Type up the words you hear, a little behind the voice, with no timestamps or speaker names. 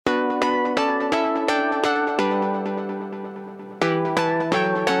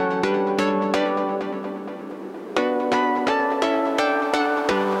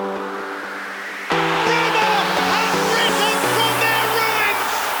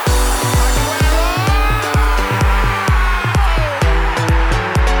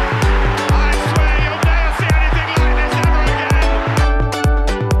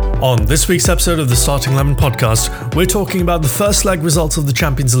this week's episode of the Starting 11 podcast, we're talking about the first leg results of the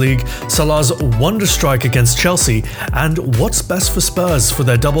Champions League, Salah's wonder strike against Chelsea, and what's best for Spurs for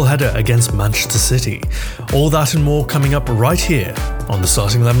their doubleheader against Manchester City. All that and more coming up right here on the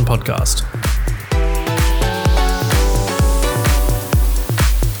Starting 11 podcast.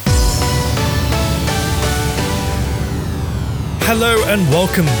 Hello and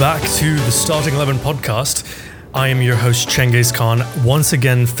welcome back to the Starting 11 podcast. I am your host, Chengiz Khan, once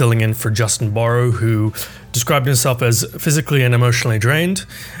again filling in for Justin Borrow, who described himself as physically and emotionally drained.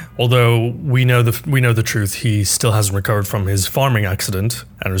 Although we know the truth, he still hasn't recovered from his farming accident,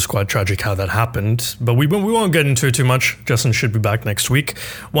 and it was quite tragic how that happened. But we won't get into it too much. Justin should be back next week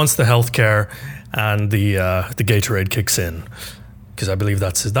once the healthcare and the Gatorade kicks in, because I believe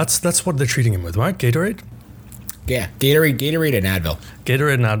that's what they're treating him with, right? Gatorade. Yeah, Gatorade and Advil.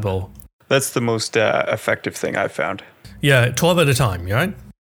 Gatorade and Advil. That's the most effective thing I've found. Yeah, 12 at a time, right?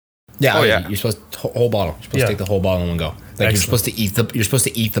 Yeah, yeah. You're supposed to whole bottle. You're supposed to take the whole bottle in one go. Like Excellent. You're supposed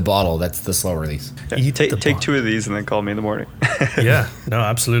to eat the bottle. That's the slow release. Yeah, take two of these and then call me in the morning. Yeah, no,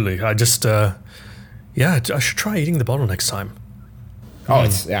 absolutely. I just I should try eating the bottle next time. Oh,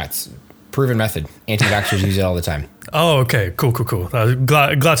 it's proven method. Anti-vaxxers use it all the time. Oh, okay. Cool.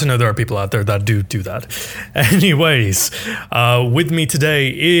 Glad to know there are people out there that do that. Anyways, with me today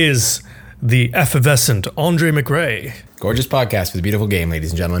is the effervescent Andre McRae. Gorgeous podcast with a beautiful game,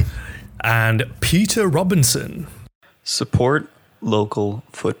 ladies and gentlemen. And Peter Robinson. Support local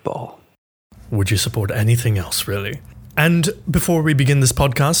football. Would you support anything else, really? And before we begin this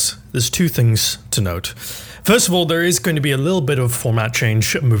podcast, there's two things to note. First of all, there is going to be a little bit of format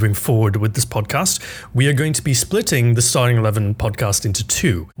change moving forward with this podcast. We are going to be splitting the Starting 11 podcast into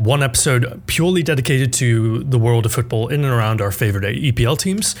two. One episode purely dedicated to the world of football in and around our favorite EPL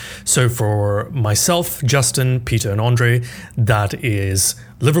teams. So for myself, Justin, Peter, and Andre, that is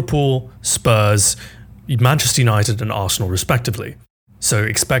Liverpool, Spurs, Manchester United, and Arsenal, respectively. So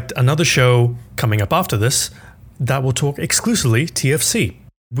expect another show coming up after this that will talk exclusively TFC.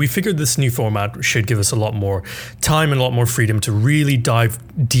 We figured this new format should give us a lot more time and a lot more freedom to really dive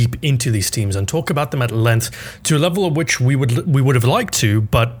deep into these teams and talk about them at length to a level at which we would have liked to,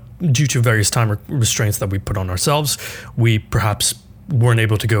 but due to various time restraints that we put on ourselves, we perhaps weren't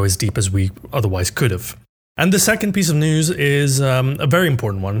able to go as deep as we otherwise could have. And the second piece of news is a very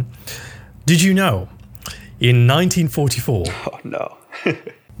important one. Did you know, in 1944... Oh, no.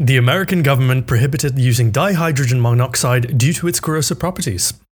 The American government prohibited using dihydrogen monoxide due to its corrosive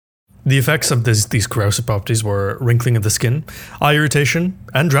properties. The effects of these corrosive properties were wrinkling of the skin, eye irritation,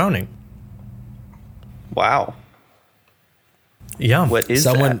 and drowning. Wow. Yeah. What is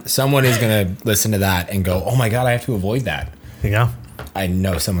Someone is going to listen to that and go, oh my God, I have to avoid that. Yeah. I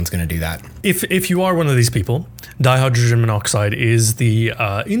know someone's going to do that. If you are one of these people, dihydrogen monoxide is the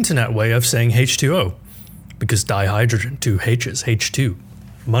internet way of saying H2O, because dihydrogen, two H's, H2.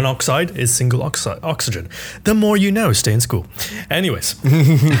 Monoxide is single oxygen. The more you know, stay in school. Anyways.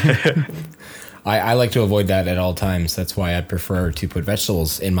 I like to avoid that at all times. That's why I prefer to put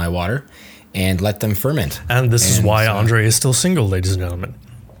vegetables in my water and let them ferment. And this is why Andre is still single, ladies and gentlemen.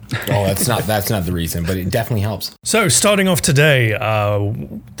 Oh, that's not the reason, but it definitely helps. So starting off today,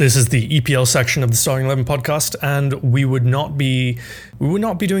 this is the EPL section of the Starting 11 podcast, and we would not be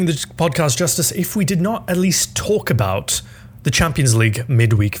doing the podcast justice if we did not at least talk about the Champions League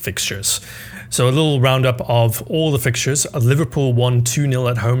midweek fixtures. So a little roundup of all the fixtures. Liverpool won 2-0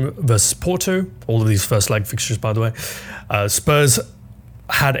 at home versus Porto. All of these first leg fixtures, by the way. Spurs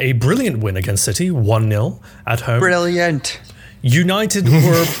had a brilliant win against City, 1-0 at home. Brilliant. United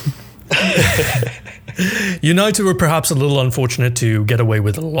were perhaps a little unfortunate to get away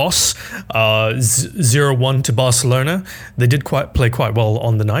with a loss, 0-1 to Barcelona. They did play quite well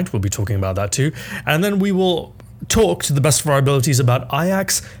on the night. We'll be talking about that too. And then we will talk to the best of our abilities about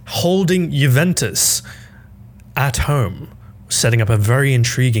Ajax holding Juventus at home, setting up a very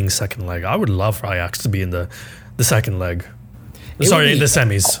intriguing second leg. I would love for Ajax to be in the second leg. In the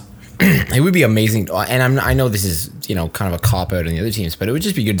semis. It would be amazing, and I know this is kind of a cop out on the other teams, but it would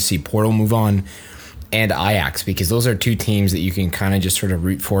just be good to see Porto move on and Ajax, because those are two teams that you can kind of just sort of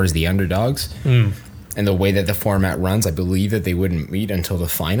root for as the underdogs. And the way that the format runs, I believe that they wouldn't meet until the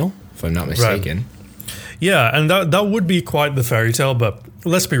final, if I'm not mistaken. Right. Yeah, and that would be quite the fairy tale, but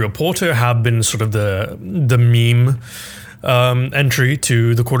let's be real, Porto have been sort of the meme entry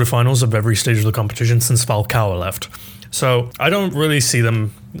to the quarterfinals of every stage of the competition since Falcao left. So I don't really see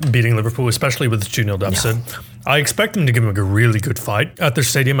them beating Liverpool, especially with the 2-0 deficit. No. I expect them to give them a really good fight at their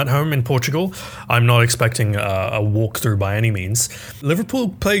stadium at home in Portugal. I'm not expecting a walkthrough by any means. Liverpool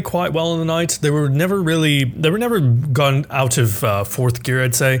played quite well in the night. They were never gone out of fourth gear,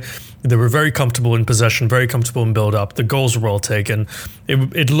 I'd say. They were very comfortable in possession, very comfortable in build-up. The goals were well taken.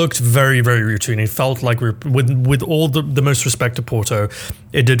 It looked very, very routine. It felt like we were, with all the most respect to Porto,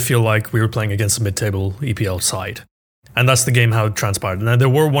 it did feel like we were playing against a mid-table EPL side. And that's the game how it transpired. Now, there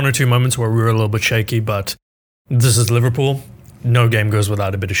were one or two moments where we were a little bit shaky, but this is Liverpool. No game goes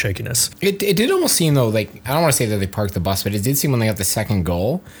without a bit of shakiness. It did almost seem, though, like, I don't want to say that they parked the bus, but it did seem when they got the second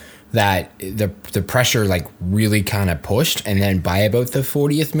goal that the pressure like really kind of pushed, and then by about the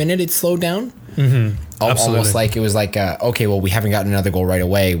 40th minute it slowed down. Mm-hmm. Almost like it was like okay, well, we haven't gotten another goal right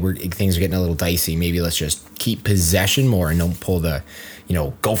away, things are getting a little dicey, maybe let's just keep possession more and don't pull the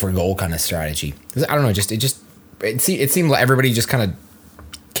go for goal kind of strategy. I don't know, it seemed like everybody just kind of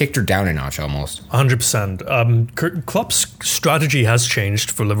kicked her down a notch almost. 100%. Klopp's strategy has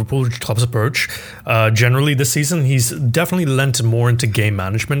changed for Liverpool. Klopp's approach. Generally this season, he's definitely lent more into game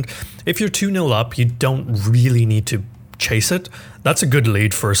management. If you're 2-0 up, you don't really need to chase it. That's a good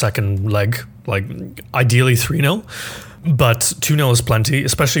lead for a second leg, like ideally 3-0. But 2-0 is plenty,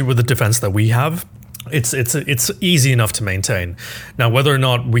 especially with the defense that we have. It's easy enough to maintain. Now, whether or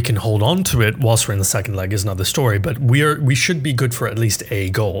not we can hold on to it whilst we're in the second leg is another story, but we should be good for at least a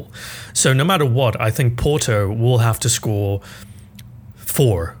goal. So no matter what, I think Porto will have to score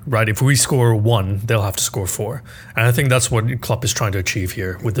 4, right? If we score 1, they'll have to score 4. And I think that's what Klopp is trying to achieve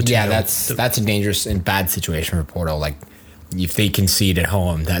here with the 2-0. Yeah, that's a dangerous and bad situation for Porto. Like, if they concede at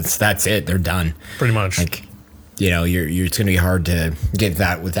home, that's it. They're done. Pretty much. Like, it's going to be hard to get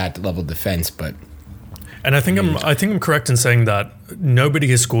that with that level of defense, but... And I think I'm correct in saying that nobody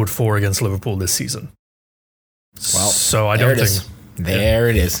has scored 4 against Liverpool this season. Well, so I don't think there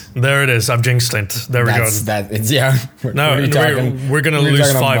it is. There it is. I've jinxed it. There we go. No, we're going to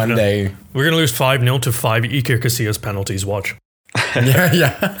lose 5. We're going to lose 5-0 to 5 Iker Casillas penalties. Watch.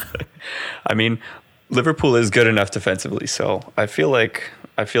 Yeah. I mean, Liverpool is good enough defensively, so I feel like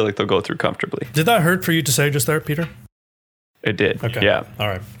they'll go through comfortably. Did that hurt for you to say just there, Peter? It did. Okay. Yeah. All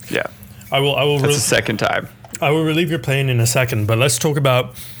right. Yeah. I will. That's the second time. I will relieve your pain in a second, but let's talk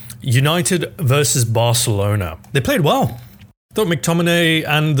about United versus Barcelona. They played well. I thought McTominay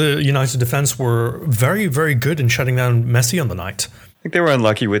and the United defense were very, very good in shutting down Messi on the night. I think they were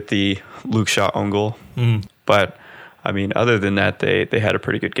unlucky with the Luke Shaw own goal, but I mean, other than that, they had a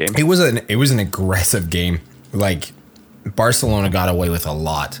pretty good game. It was an aggressive game. Like, Barcelona got away with a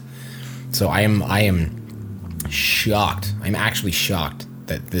lot, so I am shocked. I'm actually shocked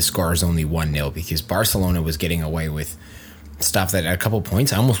that this score is only 1-0 because Barcelona was getting away with stuff that at a couple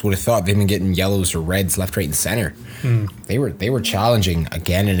points I almost would have thought they've been getting yellows or reds left, right, and center. They were challenging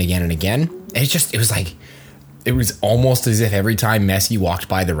again and again and again. And it was almost as if every time Messi walked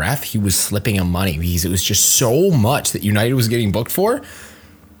by the ref, he was slipping him money because it was just so much that United was getting booked for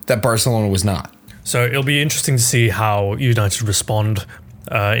that Barcelona was not. So it'll be interesting to see how United respond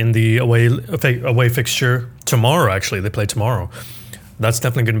in the away fixture tomorrow. Actually, they play tomorrow. That's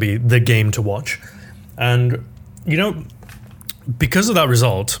definitely going to be the game to watch. And, because of that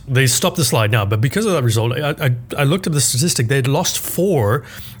result, they stopped the slide now, but because of that result, I looked at the statistic. They'd lost 4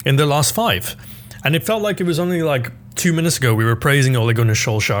 in their last 5. And it felt like it was only like 2 minutes ago we were praising Ole Gunnar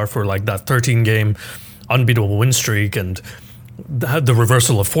Solskjaer for like that 13-game unbeatable win streak and the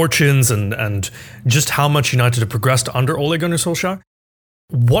reversal of fortunes and just how much United have progressed under Ole Gunnar Solskjaer.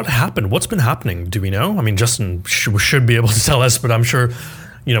 What happened? What's been happening? Do we know? I mean, Justin should be able to tell us, but I'm sure,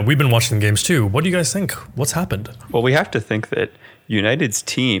 we've been watching the games too. What do you guys think? What's happened? Well, we have to think that United's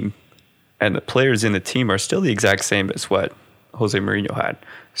team and the players in the team are still the exact same as what Jose Mourinho had.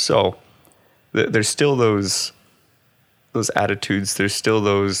 So there's still those attitudes. There's still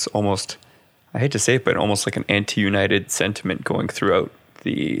those almost, I hate to say it, but almost like an anti-United sentiment going throughout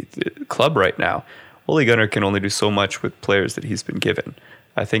the club right now. Ole Gunnar can only do so much with players that he's been given.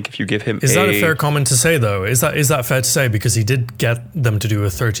 I think if you give him Is that a fair comment to say, though? Is that fair to say? Because he did get them to do a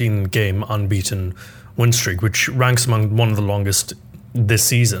 13-game unbeaten win streak, which ranks among one of the longest this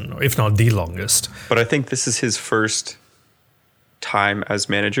season, if not the longest. But I think this is his first time as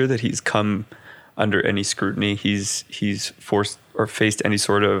manager that he's come under any scrutiny. He's forced or faced any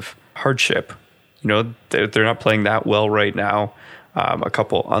sort of hardship. They're not playing that well right now. A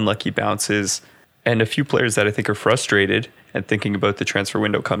couple unlucky bounces. And a few players that I think are frustrated and thinking about the transfer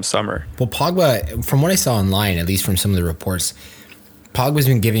window come summer. Well, Pogba, from what I saw online, at least from some of the reports, Pogba's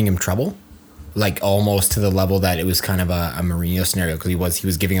been giving him trouble, like almost to the level that it was kind of a Mourinho scenario because he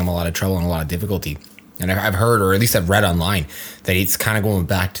was giving him a lot of trouble and a lot of difficulty. And I've heard, or at least I've read online, that it's kind of going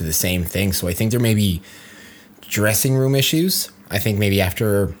back to the same thing. So I think there may be dressing room issues. I think maybe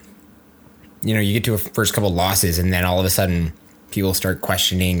after, you get to a first couple of losses and then all of a sudden people start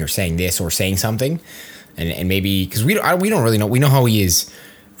questioning or saying this or saying something. And maybe, because we don't really know. We know how he is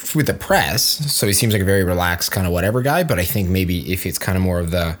with the press, so he seems like a very relaxed kind of whatever guy. But I think maybe if it's kind of more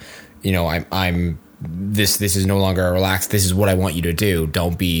of the, I'm this is no longer a relaxed. This is what I want you to do.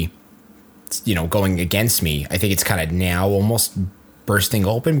 Don't be, going against me. I think it's kind of now almost bursting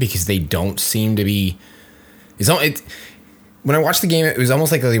open because they don't seem to be. When I watched the game, it was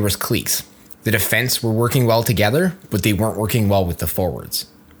almost like there was cliques. The defense were working well together, but they weren't working well with the forwards,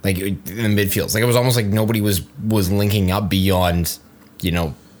 like in the midfields. Like it was almost like nobody was linking up beyond,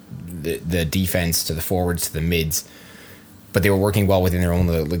 the defense to the forwards to the mids, but they were working well within their own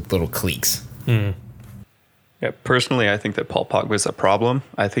little cliques. Yeah, personally, I think that Paul Pogba is a problem.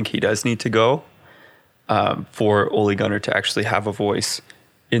 I think he does need to go for Ole Gunnar to actually have a voice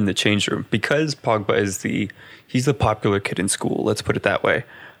in the change room, because Pogba is he's the popular kid in school. Let's put it that way.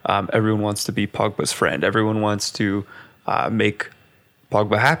 Everyone wants to be Pogba's friend. Everyone wants to make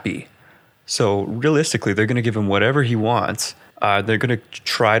Pogba happy. So realistically, they're going to give him whatever he wants. They're going to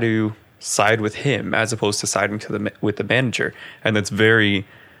try to side with him as opposed to siding with the manager, and that's very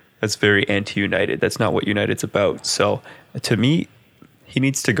anti-United. That's not what United's about. So to me, he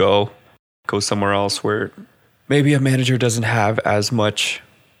needs to go somewhere else where maybe a manager doesn't have as much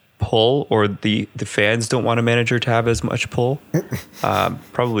pull, or the fans don't want a manager to have as much pull.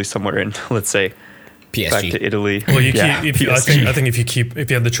 Probably somewhere in, let's say, PSG. back to Italy. Well, PSG. I think if you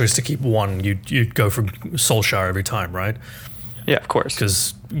had the choice to keep one, you'd go for Solskjaer every time, right? Yeah, of course.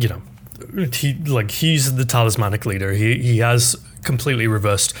 Because he's the talismanic leader. He has completely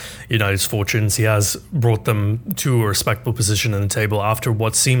reversed United's fortunes. He has brought them to a respectable position in the table after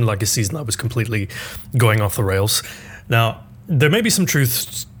what seemed like a season that was completely going off the rails. Now, there may be some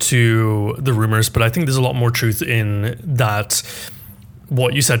truth to the rumors, but I think there's a lot more truth in that.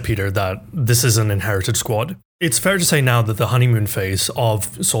 What you said, Peter, that this is an inherited squad. It's fair to say now that the honeymoon phase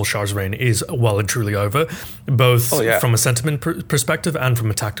of Solskjaer's reign is well and truly over, both from a sentiment perspective and from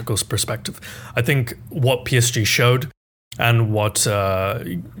a tactical perspective. I think what PSG showed, and what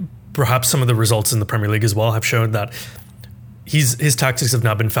perhaps some of the results in the Premier League as well have shown, that his tactics have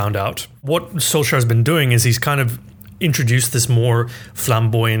now been found out. What Solskjaer's been doing is he's kind of introduced this more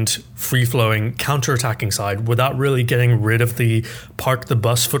flamboyant, free-flowing, counter-attacking side without really getting rid of the park the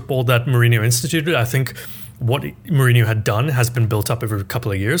bus football that Mourinho instituted. I think what Mourinho had done has been built up over a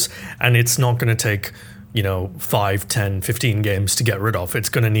couple of years, and it's not going to take 5, 10, 15 games to get rid of. It's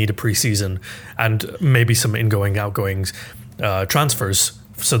going to need a preseason and maybe some ingoing, outgoing transfers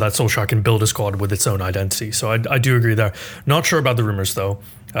so that Solskjaer can build a squad with its own identity. So I do agree there. Not sure about the rumors, though.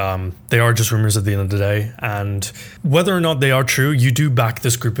 They are just rumors at the end of the day, and whether or not they are true, you do back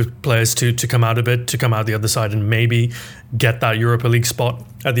this group of players to come out of it, to come out the other side and maybe get that Europa League spot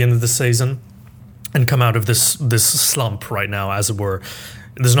at the end of the season and come out of this slump right now, as it were.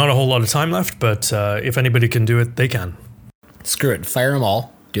 There's not a whole lot of time left, but if anybody can do it, they can. Screw it. Fire them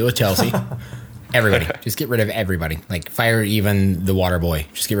all. Do it, Chelsea. Everybody. Just get rid of everybody. Like, fire even the water boy.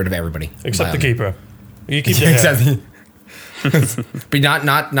 Just get rid of everybody. Except the keeper. You keep the But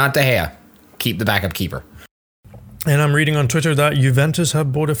not De Gea. Keep the backup keeper. And I'm reading on Twitter that Juventus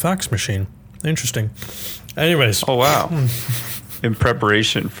have bought a fax machine. Interesting. Anyways. Oh, wow. In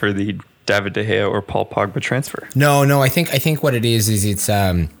preparation for the David De Gea or Paul Pogba transfer. No. I think what it is it's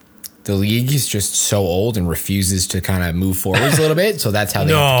the league is just so old and refuses to kind of move forwards a little bit. So that's how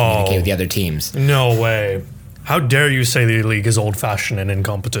they have to communicate with the other teams. No way. How dare you say the league is old-fashioned and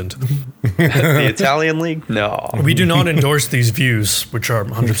incompetent? The Italian league? No. We do not endorse these views, which are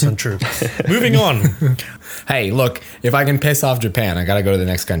 100% true. Moving on. Hey, look, if I can piss off Japan, I got to go to the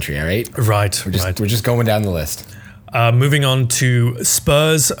next country, all right? Right. We're just going down the list. Moving on to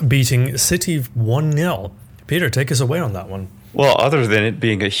Spurs beating City 1-0. Peter, take us away on that one. Well, other than it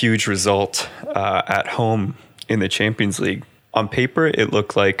being a huge result at home in the Champions League, on paper, it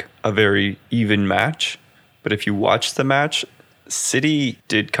looked like a very even match. But if you watch the match, City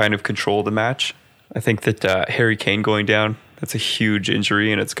did kind of control the match. I think that Harry Kane going down, that's a huge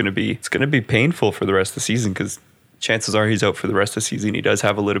injury, and it's going to be painful for the rest of the season, because chances are he's out for the rest of the season. He does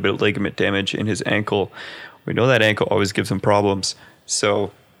have a little bit of ligament damage in his ankle. We know that ankle always gives him problems.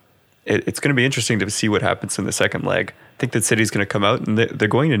 So it's going to be interesting to see what happens in the second leg. I think that City's going to come out and they're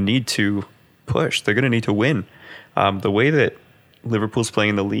going to need to push. They're going to need to win. The way that Liverpool's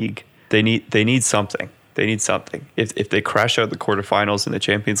playing in the league, they need something. They need something. If they crash out the quarterfinals in the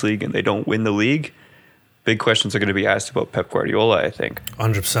Champions League and they don't win the league, big questions are going to be asked about Pep Guardiola, I think.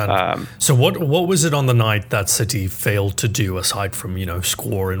 100%. So what was it on the night that City failed to do, aside from,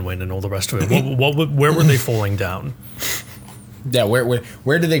 score and win and all the rest of it? Where were they falling down? Yeah,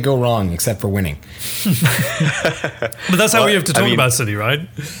 where did they go wrong except for winning? But that's how we have to talk about City, right?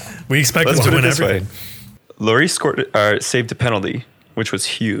 We expect them to win everything. Lloris saved a penalty, which was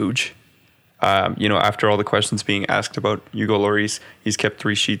huge. After all the questions being asked about Hugo Lloris, he's kept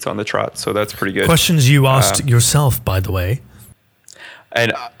 3 sheets on the trot, so that's pretty good. Questions you asked yourself, by the way.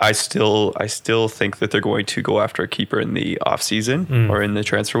 And I still think that they're going to go after a keeper in the offseason or in the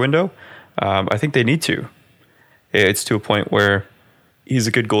transfer window. I think they need to. It's to a point where he's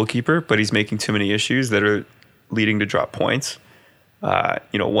a good goalkeeper, but he's making too many issues that are leading to drop points.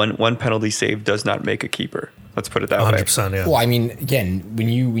 One penalty save does not make a keeper. Let's put it that 100%, way. yeah. Well, I mean, again, when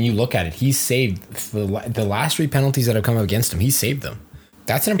you look at it, he's saved the last 3 penalties that have come up against him. He saved them.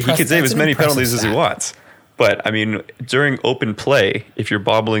 That's an impressive. He could save as many penalties as he wants. But I mean, during open play, if you're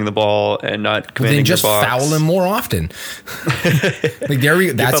bobbling the ball and not commanding your box, then just foul him more often.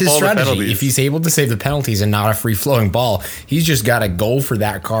 That's his strategy. If he's able to save the penalties and not a free flowing ball, he's just got to go for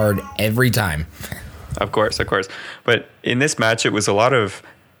that card every time. Of course. But in this match, it was a lot of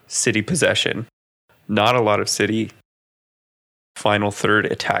City possession, not a lot of City final third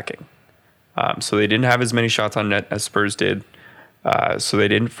attacking. So they didn't have as many shots on net as Spurs did. So they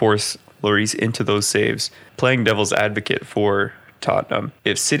didn't force Lloris into those saves. Playing devil's advocate for Tottenham,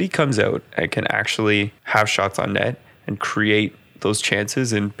 if City comes out and can actually have shots on net and create those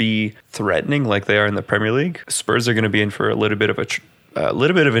chances and be threatening like they are in the Premier League, Spurs are going to be in for a little bit of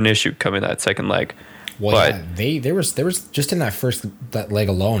an issue coming that second leg. Well, but yeah, there was just in that leg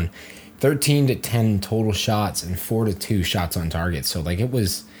alone, 13-10 total shots and 4-2 shots on target. So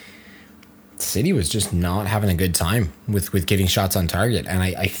City was just not having a good time with getting shots on target, and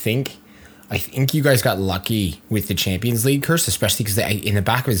I think you guys got lucky with the Champions League curse, especially because in the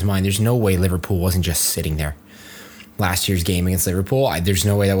back of his mind, there's no way Liverpool wasn't just sitting there. Last year's game against Liverpool, there's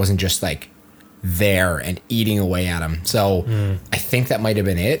no way that wasn't just like there and eating away at him. So I think that might have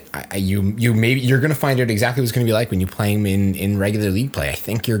been it. You're going to find out exactly what it's going to be like when you play him in regular league play. I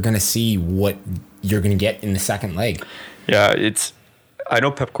think you're going to see what you're going to get in the second leg. Yeah, I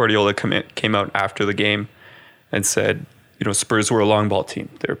know Pep Guardiola came out after the game and said, Spurs were a long ball team.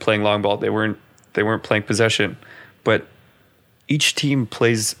 They were playing long ball. They weren't playing possession, but each team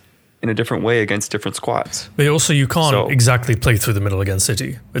plays in a different way against different squads. But also, you can't exactly play through the middle against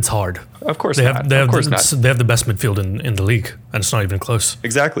City. It's hard. Of course They not. have the best midfield in the league, and it's not even close.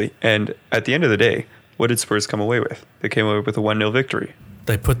 Exactly. And at the end of the day, what did Spurs come away with? They came away with a 1-0 victory.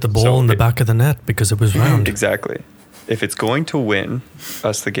 They put the ball in the back of the net because it was round. Exactly. If it's going to win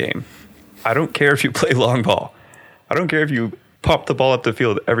us the game, I don't care if you play long ball. I don't care if you pop the ball up the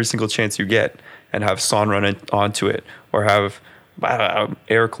field every single chance you get and have Son run onto it or have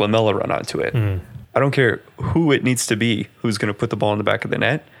Eric Lamela run onto it. I don't care who it needs to be who's going to put the ball in the back of the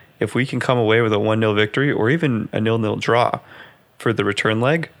net. If we can come away with a 1-0 victory or even a 0-0 draw for the return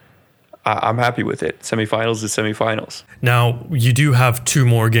leg, I'm happy with it. Semifinals is semifinals. Now, you do have 2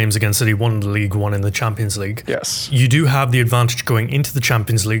 more games against City, one in the league, one in the Champions League. Yes. You do have the advantage going into the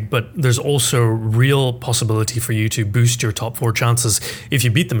Champions League, but there's also real possibility for you to boost your top 4 chances if you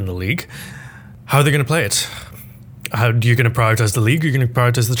beat them in the league. How are they going to play it? How are you going to prioritize the league? Or are you going to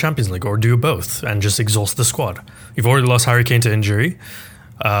prioritize the Champions League, or do both and just exhaust the squad? You've already lost Harry Kane to injury.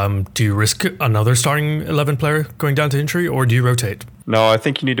 Do you risk another starting 11 player going down to injury, or do you rotate? No, I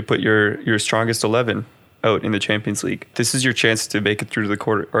think you need to put your strongest 11 out in the Champions League. This is your chance to make it through to the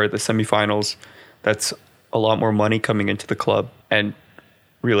quarter or the semifinals. That's a lot more money coming into the club. And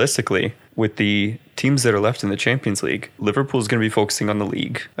realistically, with the teams that are left in the Champions League, Liverpool's going to be focusing on the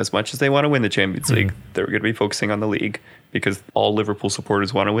league. As much as they want to win the Champions League, they're going to be focusing on the league because all Liverpool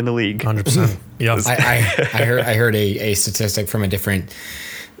supporters want to win the league. 100%. Yeah. I heard a statistic from a different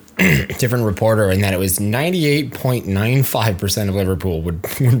reporter, and that it was 98.95% of Liverpool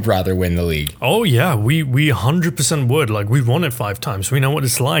would rather win the league. Oh yeah, we 100% would. Like, we've won it 5 times. We know what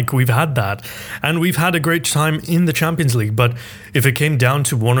it's like. We've had that, and we've had a great time in the Champions League. But if it came down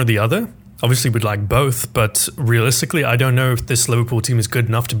to one or the other, obviously we'd like both. But realistically, I don't know if this Liverpool team is good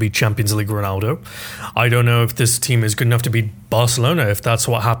enough to beat Champions League Ronaldo. I don't know if this team is good enough to beat Barcelona if that's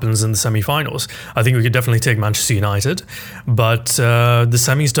what happens in the semi-finals. I think we could definitely take Manchester United, but the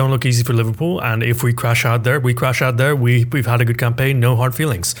semis don't look easy for Liverpool, and if we crash out there, we crash out there. We've had a good campaign, no hard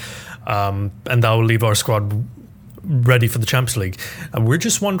feelings, and that will leave our squad ready for the Champions League. And we're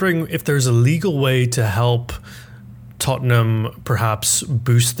just wondering if there's a legal way to help Tottenham perhaps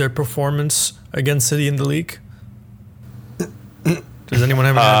boost their performance against City in the league. Does anyone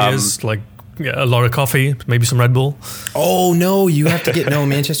have any ideas? Like, a lot of coffee, maybe some Red Bull. Oh no, you have to get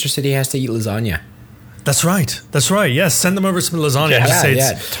Manchester City has to eat lasagna. That's right. Yes, send them over some lasagna. And just say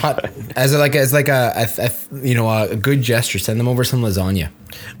As a good gesture, send them over some lasagna.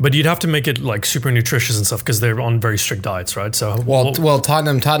 But you'd have to make it like super nutritious and stuff because they're on very strict diets, right? So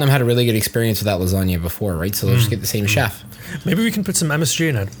Tottenham had a really good experience with that lasagna before, right? So they'll just get the same chef. Maybe we can put some MSG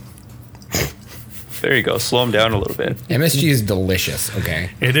in it. There you go. Slow them down a little bit. MSG is delicious. Okay,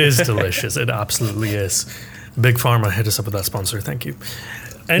 it is delicious. It absolutely is. Big Pharma, hit us up with that sponsor. Thank you.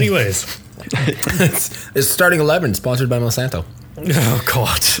 Anyways, it's Starting 11, sponsored by Monsanto. Oh,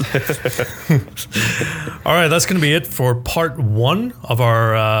 God. All right, that's going to be it for part 1 of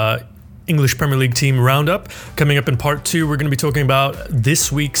our English Premier League team roundup. Coming up in part 2, we're going to be talking about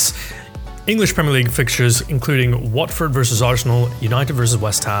this week's English Premier League fixtures, including Watford versus Arsenal, United versus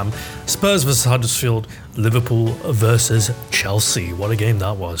West Ham, Spurs versus Huddersfield, Liverpool versus Chelsea. What a game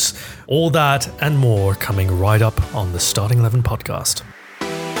that was. All that and more coming right up on the Starting 11 podcast.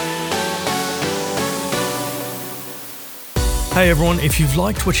 Hey everyone, if you've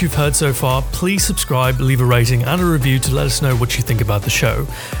liked what you've heard so far, please subscribe, leave a rating and a review to let us know what you think about the show.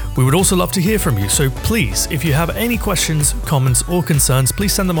 We would also love to hear from you, so please, if you have any questions, comments or concerns,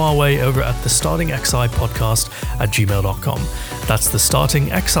 please send them our way over at thestartingxipodcast@gmail.com. That's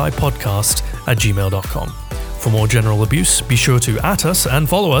thestartingxipodcast@gmail.com. For more general abuse, be sure to @ us and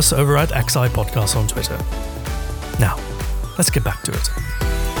follow us over at XI Podcast on Twitter. Now, let's get back to it.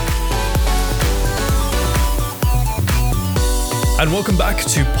 And welcome back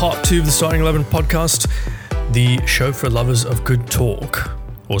to part 2 of the Starting 11 podcast, the show for lovers of good talk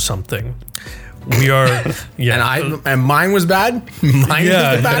or something. We are, and mine was bad. Mine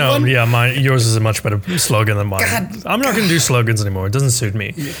was the bad one. Yeah, yours is a much better slogan than mine. I'm not going to do slogans anymore. It doesn't suit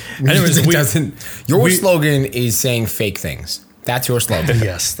me. Anyways, Your slogan is saying fake things. That's your slogan.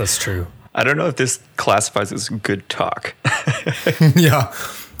 Yes, that's true. I don't know if this classifies as good talk. Yeah.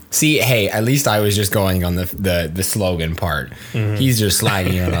 See, hey, at least I was just going on the slogan part. Mm-hmm. He's just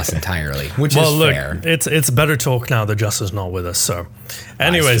slagging on us entirely, which is fair. It's better talk now that Justin's not with us. So,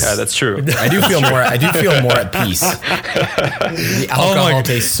 anyways, yeah, that's true. I do feel more at peace. The alcohol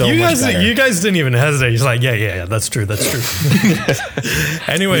tastes so much better. You guys didn't even hesitate. He's like, yeah, that's true. Anyways,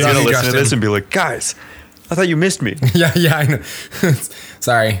 you're gonna listen to this and be like, guys, I thought you missed me. Yeah, I know.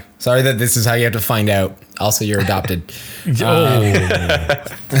 Sorry that this is how you have to find out. Also, you're adopted.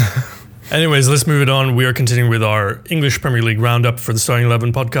 Anyways, let's move it on. We are continuing with our English Premier League roundup for the Starting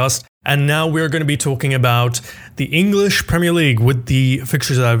 11 podcast. And now we're going to be talking about the English Premier League with the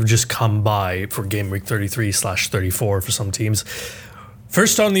fixtures that have just come by for game week 33/34 for some teams.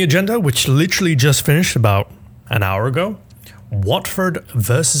 First on the agenda, which literally just finished about an hour ago, Watford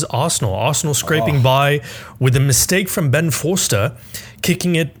versus Arsenal. Arsenal scraping by with a mistake from Ben Forster,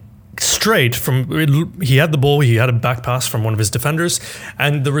 kicking it straight from, he had the ball, he had a back pass from one of his defenders,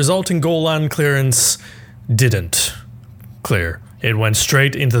 and the resulting goal line clearance didn't clear. It went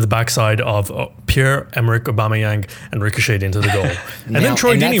straight into the backside of Pierre-Emerick Aubameyang and ricocheted into the goal. And then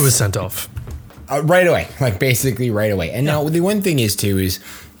Troy Deeney was sent off. Right away, basically right away. And now the one thing is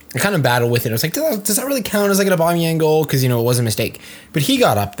I kind of battled with it. I was like, does that really count as an Aubameyang goal? Because, it was a mistake. But he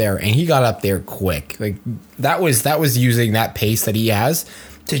got up there, and he got up there quick. That was using that pace that he has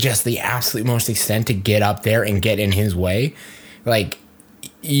to just the absolute most extent to get up there and get in his way.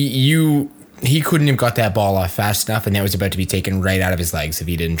 He couldn't have got that ball off fast enough, and that was about to be taken right out of his legs if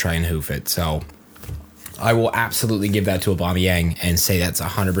he didn't try and hoof it. So I will absolutely give that to Aubameyang and say that's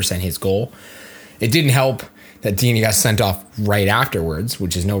 100% his goal. It didn't help that Deeney got sent off right afterwards,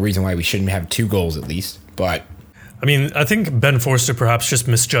 which is no reason why we shouldn't have 2 goals at least. But I think Ben Forster perhaps just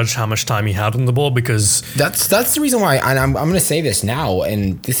misjudged how much time he had on the ball, because that's the reason why. And I'm going to say this now,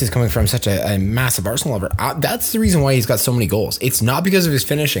 and this is coming from such a massive Arsenal lover. That's the reason why he's got so many goals. It's not because of his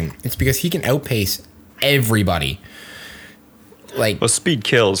finishing. It's because he can outpace everybody. Speed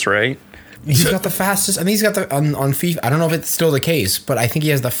kills, right? He's got the fastest. I think he's got on FIFA. I don't know if it's still the case, but I think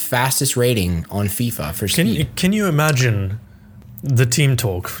he has the fastest rating on FIFA for speed. Can you imagine the team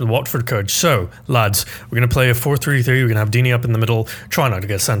talk for the Watford coach? So, lads, we're going to play a 4-3-3. We're going to have Deeney up in the middle. Try not to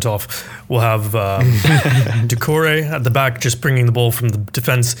get sent off. We'll have Doucouré at the back, just bringing the ball from the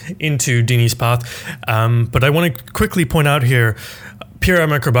defense into Deeney's path. But I want to quickly point out here,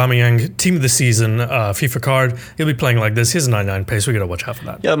 Pierre-Emerick Aubameyang, team of the season, FIFA card. He'll be playing like this. He has a 99 pace. We got to watch out for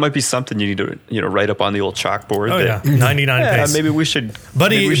that. Yeah, it might be something you need to write up on the old chalkboard. Oh, yeah, 99 pace. Maybe we should.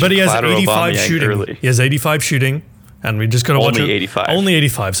 But he has 85 shooting. Early. He has 85 shooting. And we just got to watch it. Only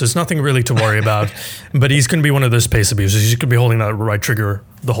 85. So it's nothing really to worry about. But he's going to be one of those pace abusers. He's going to be holding that right trigger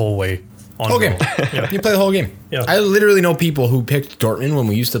the whole way. Whole game. Yeah. You play the whole game. Yeah. I literally know people who picked Dortmund when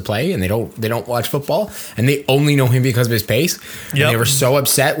we used to play, and they don't watch football, and they only know him because of his pace. And they were so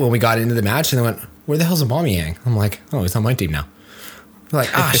upset when we got into the match, and they went, where the hell's Aubameyang? I'm like, oh, he's on my team now. They're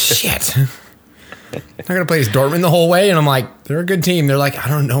like, ah, shit. They're going to play as Dortmund the whole way. And I'm like, they're a good team. They're like, I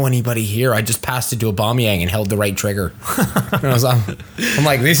don't know anybody here. I just passed it to Aubameyang and held the right trigger. And I'm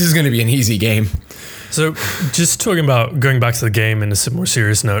like, this is going to be an easy game. So just talking about going back to the game in a more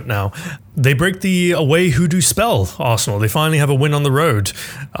serious note now, they break the away hoodoo spell, Arsenal. They finally have a win on the road,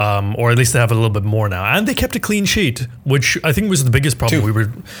 or at least they have a little bit more now. And they kept a clean sheet, which I think was the biggest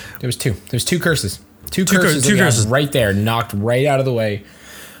problem. There was two. There's two curses. Two curses right there, knocked right out of the way.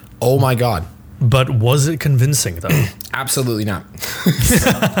 Oh my God. But was it convincing, though? Absolutely not.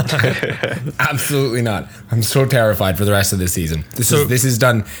 Absolutely not. I'm so terrified for the rest of this season. This has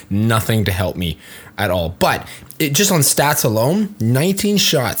done nothing to help me at all. But just on stats alone, 19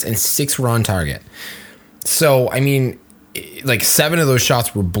 shots and 6 were on target. So, I mean, like 7 of those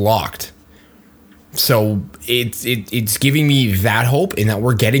shots were blocked. So it's giving me that hope in that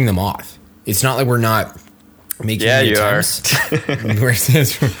we're getting them off. It's not like we're not making any attempts.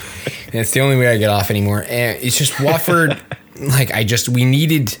 It's the only way I get off anymore. And it's just Watford. We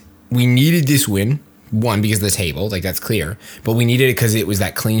needed this win. One, because of the table, like that's clear. But we needed it because it was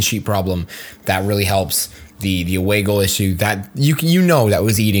that clean sheet problem that really helps. The away goal issue that you know that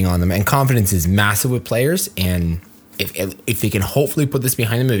was eating on them. And confidence is massive with players. And if they can hopefully put this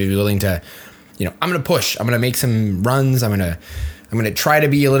behind them, they'd be willing to, I'm going to push. I'm going to make some runs. I'm going to try to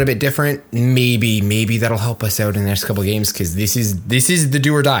be a little bit different. Maybe that'll help us out in the next couple of games because this is the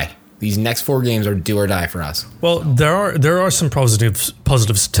do or die. These next 4 games are do or die for us. Well, there are some positives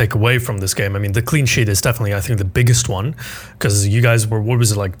to take away from this game. I mean, the clean sheet is definitely, I think, the biggest one because you guys were, what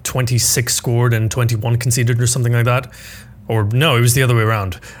was it, like 26 scored and 21 conceded or something like that? Or no, it was the other way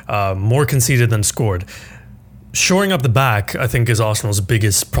around. More conceded than scored. Shoring up the back, I think, is Arsenal's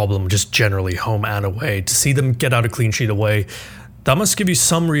biggest problem, just generally home and away. To see them get out a clean sheet away, that must give you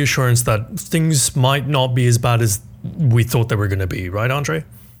some reassurance that things might not be as bad as we thought they were going to be, right, Andre?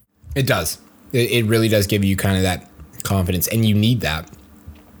 It does. It really does give you kind of that confidence, and you need that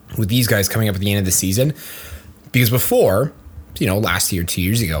with these guys coming up at the end of the season. Because before, last year, 2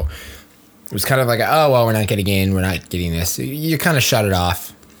 years ago, it was kind of like, oh, well, we're not getting in, we're not getting this. You kind of shut it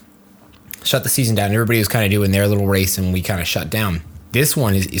off, shut the season down. Everybody was kind of doing their little race, and we kind of shut down. This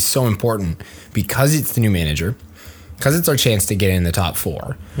one is so important because it's the new manager, because it's our chance to get in the top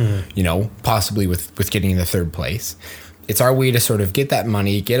 4, possibly with getting in the 3rd place. It's our way to sort of get that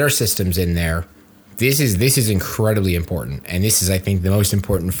money, get our systems in there. This is incredibly important. And this is, I think, the most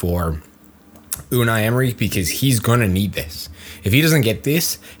important for Unai Emery because he's going to need this. If he doesn't get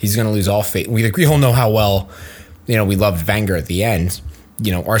this, he's going to lose all faith. We all know how well, we loved Wenger at the end.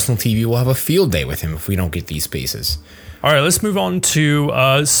 Arsenal TV will have a field day with him if we don't get these spaces. All right, let's move on to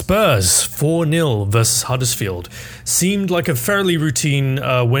Spurs 4-0 versus Huddersfield. Seemed like a fairly routine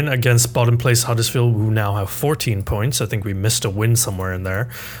win against bottom place Huddersfield, who now have 14 points. I think we missed a win somewhere in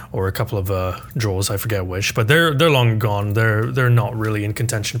there, or a couple of draws, I forget which. But they're long gone. They're not really in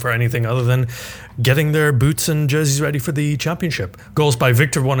contention for anything other than getting their boots and jerseys ready for the championship. Goals by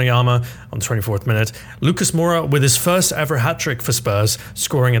Victor Wanyama on the 24th minute. Lucas Moura with his first ever hat-trick for Spurs,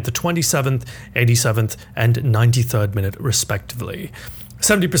 scoring at the 27th, 87th and 93rd minute respectively.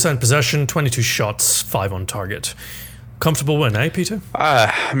 70% possession, 22 shots, 5 on target. Comfortable win, eh, Peter?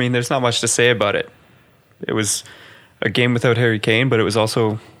 I mean, there's not much to say about it. It was a game without Harry Kane, but it was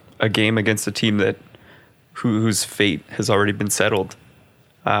also a game against a team whose fate has already been settled.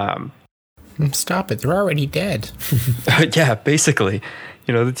 Stop it! They're already dead. Yeah, basically.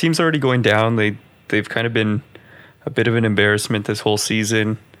 The team's already going down. They've kind of been a bit of an embarrassment this whole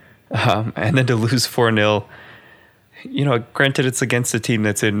season, and then to lose 4-0. Granted, it's against a team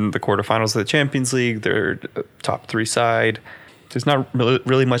that's in the quarterfinals of the Champions League. They're a top 3 side. There's not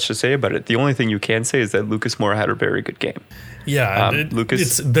really much to say about it. The only thing you can say is that Lucas Moura had a very good game. Yeah,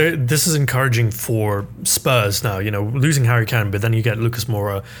 this is encouraging for Spurs now. Losing Harry Kane, but then you get Lucas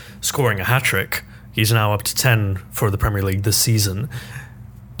Moura scoring a hat-trick. He's now up to 10 for the Premier League this season.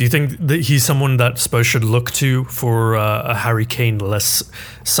 Do you think that he's someone that Spurs should look to for a Harry Kane-less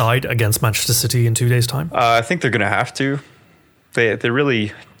side against Manchester City in 2 days' time? I think they're going to have to. They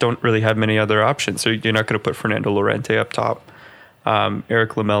really don't really have many other options. So you're not going to put Fernando Llorente up top.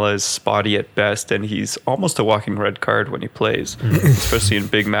 Eric Lamela is spotty at best, and he's almost a walking red card when he plays, especially in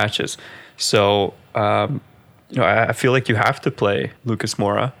big matches. So, I feel like you have to play Lucas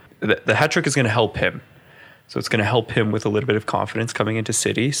Moura. The hat-trick is going to help him. So it's going to help him with a little bit of confidence coming into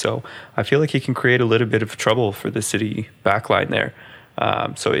City. So I feel like he can create a little bit of trouble for the City backline there.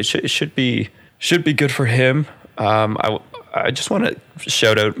 So it should be good for him. I just want to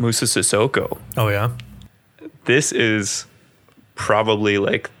shout out Moussa Sissoko. Oh yeah, this is probably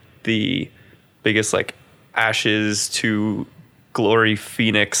like the biggest like ashes to glory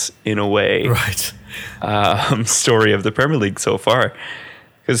phoenix in a way, Right. story of the Premier League so far.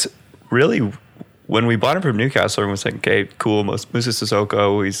 Because really, when we bought him from Newcastle, everyone was like, okay, cool, Musa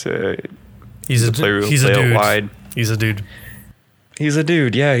Sissoko, he's a player who will play out wide. He's a dude. He's a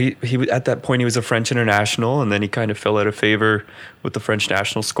dude, yeah. He at that point he was a French international, and then he kind of fell out of favor with the French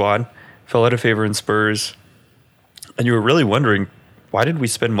national squad, fell out of favor in Spurs, and you were really wondering, why did we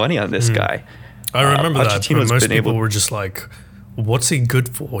spend money on this guy? I remember that. But most been people were just like, what's he good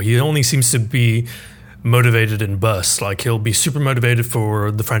for? He only seems to be motivated in bursts. Like, he'll be super motivated for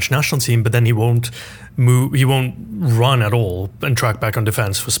the French national team, but then he won't move. He won't run at all and track back on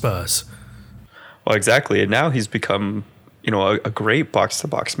defense for Spurs. Well, exactly. And now he's become, a great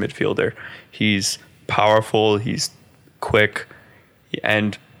box-to-box midfielder. He's powerful. He's quick.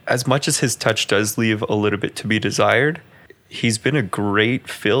 And as much as his touch does leave a little bit to be desired, he's been a great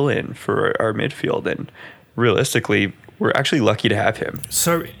fill-in for our midfield. And realistically, we're actually lucky to have him.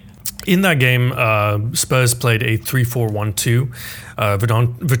 So in that game, Spurs played a 3-4-1-2.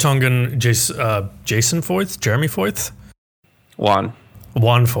 Vertonghen, Jason Foyth, Jeremy Foyth? Juan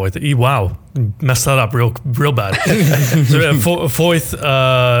Foyth. Wow, messed that up real bad. So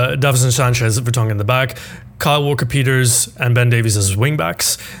Foyth, Davison Sanchez, Vertonghen in the back, Kyle Walker-Peters and Ben Davies as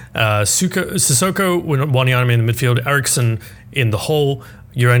wingbacks, Sissoko, Wanyama in the midfield, Eriksson in the hole,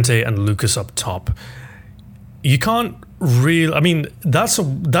 Llorente and Lucas up top. You can't really... I mean, that's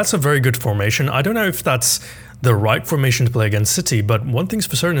a very good formation. I don't know if that's the right formation to play against City, but one thing's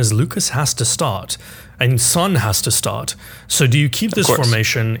for certain is Lucas has to start and Son has to start. So do you keep this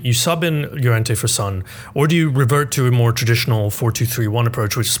formation, you sub in Llorente for Son, or do you revert to a more traditional 4-2-3-1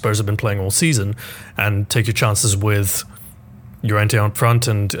 approach, which Spurs have been playing all season, and take your chances with Llorente on front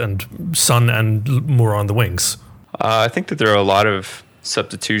and Son and more on the wings? I think that there are a lot of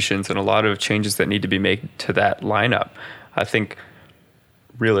substitutions and a lot of changes that need to be made to that lineup. I think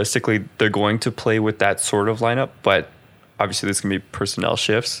realistically they're going to play with that sort of lineup, but obviously there's going to be personnel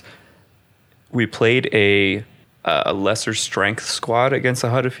shifts. We played a lesser strength squad against the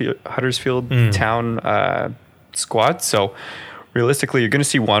Huddersfield Town squad, so realistically you're going to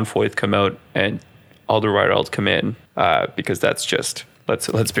see Juan Foyth come out and Alderweireld come in because that's just let's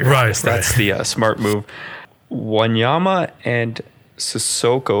be honest, that's the smart move. Wanyama and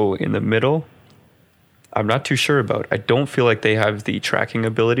Sissoko in the middle, I'm not too sure about. I don't feel like they have the tracking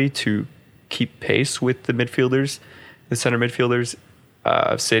ability to keep pace with the midfielders, the center midfielders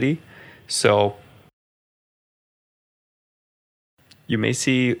of City. So you may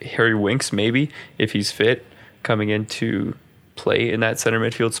see Harry Winks, maybe, if he's fit, coming in to play in that center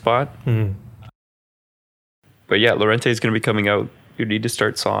midfield spot. Mm. But yeah, Llorente is going to be coming out. You need to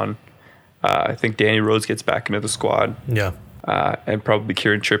start Son. I think Danny Rose gets back into the squad. Yeah. And probably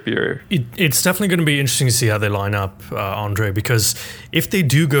Kieran Trippier. It's definitely going to be interesting to see how they line up, Andre, because if they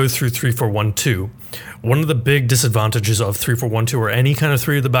do go through 3-4-1-2, one of the big disadvantages of 3-4-1-2 or any kind of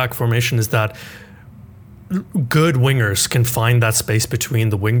three at the back formation is that good wingers can find that space between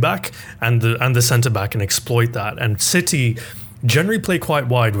the wing back and the centre back and exploit that. And City generally play quite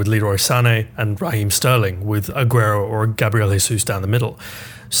wide with Leroy Sané and Raheem Sterling, with Aguero or Gabriel Jesus down the middle.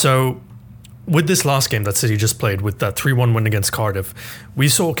 So with this last game that City just played, with that 3-1 win against Cardiff, we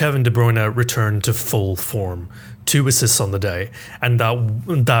saw Kevin De Bruyne return to full form, 2 assists on the day, and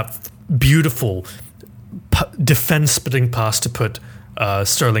that beautiful defense-splitting pass to put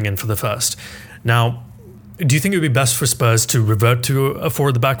Sterling in for the first. Now, do you think it would be best for Spurs to revert to a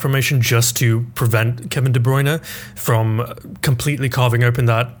forward-the-back formation just to prevent Kevin De Bruyne from completely carving open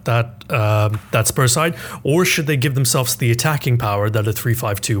that Spurs side, or should they give themselves the attacking power that a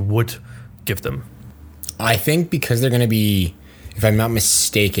 3-5-2 would give them? I think because they're going to be, if I'm not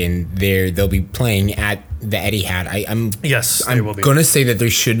mistaken, they'll be playing at the Etihad. I'm going to say that they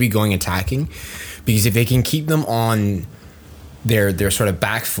should be going attacking, because if they can keep them on their sort of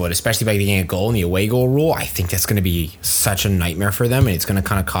back foot, especially by getting a goal in the away goal rule, I think that's going to be such a nightmare for them, and it's going to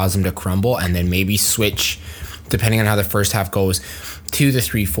kind of cause them to crumble, and then maybe switch, depending on how the first half goes, to the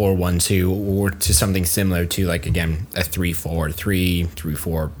 3-4-1-2 or to something similar to, like, again, a 3-4-3,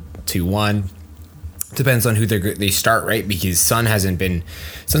 3-4-2-1. Depends on who they start, right? Because Son's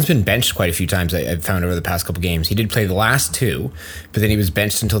been benched quite a few times, I've found, over the past couple games. He did play the last 2, but then he was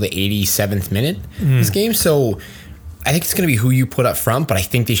benched until the 87th minute this game. So I think it's going to be who you put up front, but I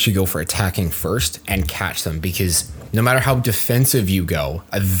think they should go for attacking first and catch them, because no matter how defensive you go,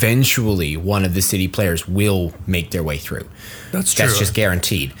 eventually one of the City players will make their way through. That's true. That's just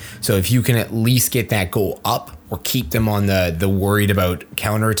guaranteed. So if you can at least get that goal up or keep them on the worried about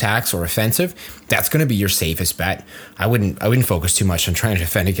counterattacks or offensive, that's going to be your safest bet. I wouldn't focus too much on trying to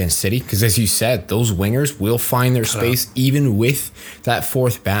defend against City, because as you said, those wingers will find their space even with that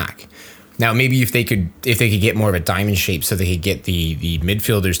fourth back. Now, maybe if they could get more of a diamond shape so they could get the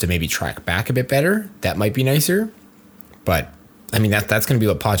midfielders to maybe track back a bit better, that might be nicer. But, I mean, that's going to be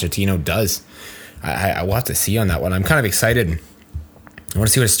what Pochettino does. I will have to see on that one. I'm kind of excited. I want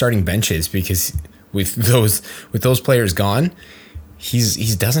to see what his starting bench is, because with those players gone,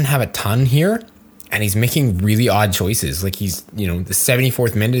 he doesn't have a ton here, and he's making really odd choices. Like, he's, the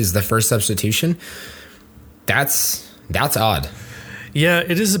 74th minute is the first substitution. That's odd. Yeah,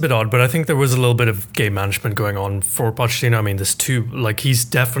 it is a bit odd, but I think there was a little bit of game management going on for Pochettino. I mean, he's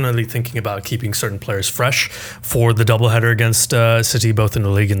definitely thinking about keeping certain players fresh for the doubleheader against City, both in the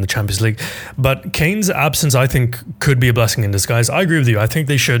league and the Champions League. But Kane's absence, I think, could be a blessing in disguise. I agree with you. I think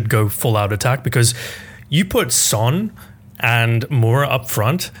they should go full out attack, because you put Son and Moura up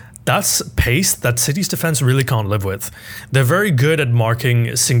front. That's pace that City's defense really can't live with. They're very good at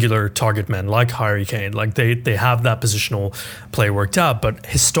marking singular target men like Harry Kane. Like they have that positional play worked out, but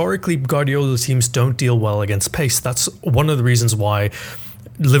historically Guardiola teams don't deal well against pace. That's one of the reasons why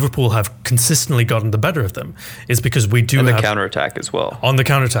Liverpool have consistently gotten the better of them, is because we do have the counterattack as well. On the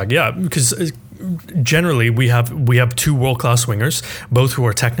counterattack, yeah, because generally we have two world-class wingers, both who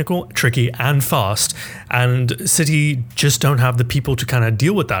are technical, tricky, and fast, and City just don't have the people to kind of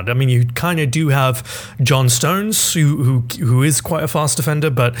deal with that. I mean, you kind of do have John Stones, who is quite a fast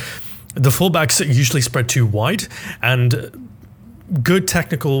defender, but the fullbacks usually spread too wide, and good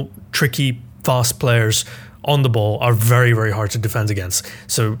technical, tricky, fast players on the ball are very, very hard to defend against.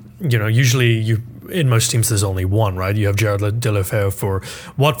 So, usually in most teams there's only one, right? You have Gerard Deulofeu for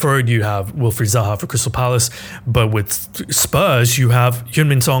Watford, you have Wilfried Zaha for Crystal Palace, but with Spurs you have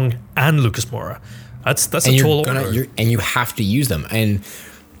Heung-min Son and Lucas Moura. That's a tall order. And you have to use them. And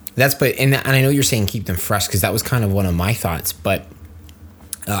I know you're saying keep them fresh, because that was kind of one of my thoughts. But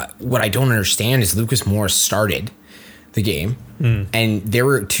what I don't understand is Lucas Moura started the game, and there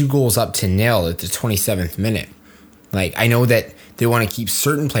were 2 goals up to 0 at the 27th minute. Like, I know that they want to keep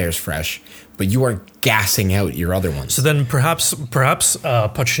certain players fresh, but you are gassing out your other ones. So then perhaps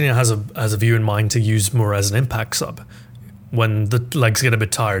Pochettino has a view in mind to use Moura as an impact sub when the legs get a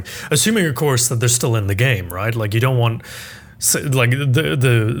bit tired, assuming of course that they're still in the game, right? Like, you don't want, like,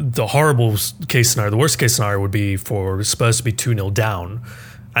 the horrible case scenario, the worst case scenario would be for Spurs to be 2-0 down,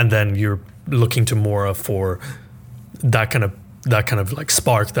 and then you're looking to Moura for that kind of like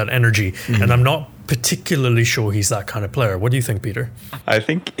spark, that energy. And I'm not particularly sure he's that kind of player. What do you think, Peter? I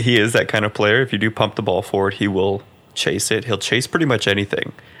think he is that kind of player. If you do pump the ball forward, he will chase it. He'll chase pretty much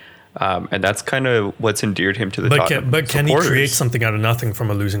anything. And that's kind of what's endeared him to the Tottenham But can supporters. he create something out of nothing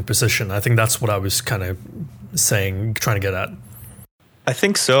from a losing position? I think that's what I was kind of trying to get at. I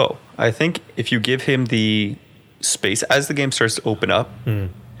think so. I think if you give him the space as the game starts to open up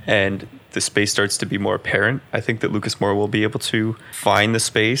and the space starts to be more apparent, I think that Lucas Moura will be able to find the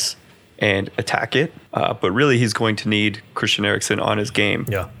space and attack it. But really, he's going to need Christian Eriksen on his game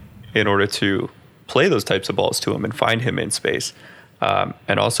in order to play those types of balls to him and find him in space.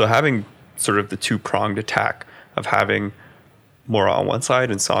 And also having sort of the two-pronged attack of having Moura on one side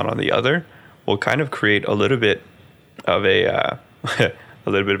and Son on the other will kind of create a little bit of a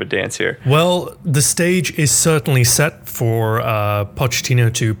dance here. Well, the stage is certainly set for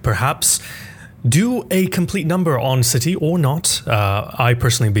Pochettino to perhaps do a complete number on City or not. I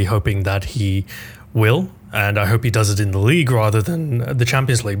personally be hoping that he will, and I hope he does it in the league rather than the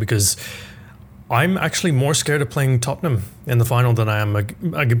Champions League, because I'm actually more scared of playing Tottenham in the final than I am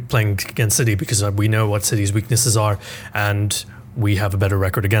playing against City, because we know what City's weaknesses are and we have a better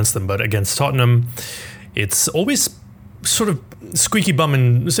record against them. But against Tottenham, it's always sort of squeaky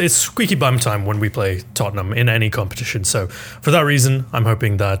bum time when we play Tottenham in any competition. So for that reason, I'm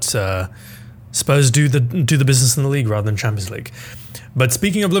hoping that Spurs do the business in the league rather than Champions League. But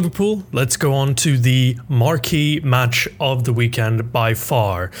speaking of Liverpool, let's go on to the marquee match of the weekend by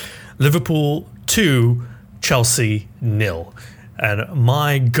far. Liverpool 2, Chelsea 0. And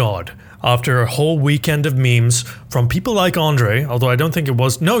my God, after a whole weekend of memes from people like Andre, although I don't think it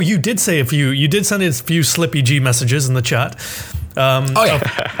was... No, you did send a few Slippy G messages in the chat. Yeah.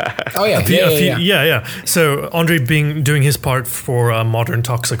 So Andre doing his part for modern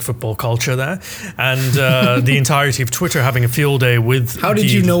toxic football culture there, and the entirety of Twitter having a field day with... How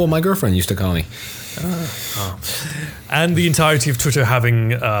did you know what my girlfriend used to call me? And the entirety of Twitter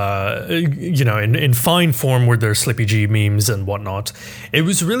having, in fine form with their Slippy G memes and whatnot. It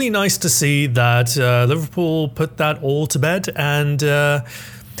was really nice to see that Liverpool put that all to bed, and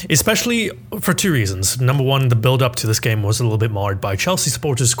especially for two reasons. Number one, the build-up to this game was a little bit marred by Chelsea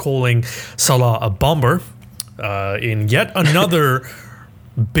supporters calling Salah a bomber in yet another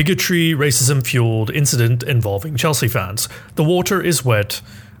bigotry, racism-fueled incident involving Chelsea fans. The water is wet.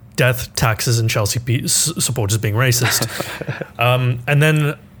 Death, taxes, and Chelsea supporters being racist. And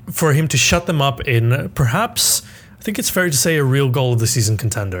then for him to shut them up in perhaps, I think it's fair to say, a real goal of the season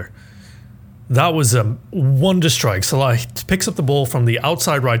contender. That was a wonder strike. Salah picks up the ball from the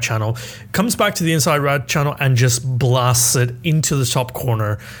outside right channel, comes back to the inside right channel, and just blasts it into the top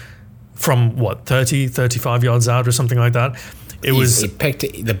corner from, 30, 35 yards out or something like that.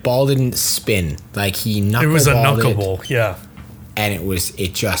 The ball didn't spin. Like, he knuckleballed it. It was a knuckleball, yeah. And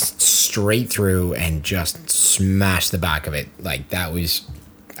it just straight through and just smashed the back of it. Like, that was,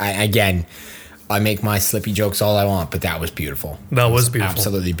 I make my Slippy jokes all I want, but that was beautiful. That was beautiful.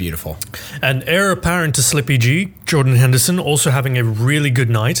 Absolutely beautiful. And heir apparent to Slippy G, Jordan Henderson, also having a really good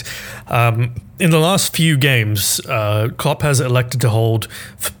night. In the last few games, Klopp has elected to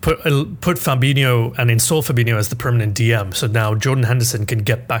put Fabinho and install Fabinho as the permanent DM. So now Jordan Henderson can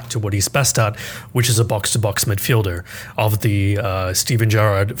get back to what he's best at, which is a box-to-box midfielder of the Steven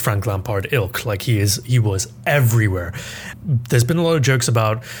Gerrard, Frank Lampard ilk. Like, he was everywhere. There's been a lot of jokes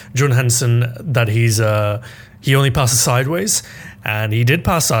about Jordan Henderson that he only passes sideways, and he did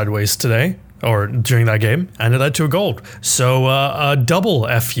pass sideways today, or during that game, and it led to a goal. So a double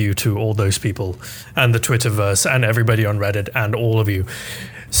FU to all those people and the Twitterverse and everybody on Reddit and all of you.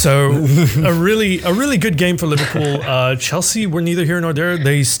 So a really good game for Liverpool. Chelsea were neither here nor there.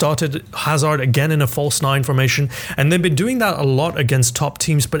 They started Hazard again in a false nine formation, and they've been doing that a lot against top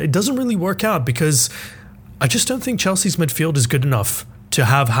teams, but it doesn't really work out because I just don't think Chelsea's midfield is good enough to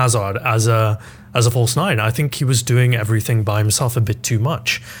have Hazard as a false nine. I think he was doing everything by himself a bit too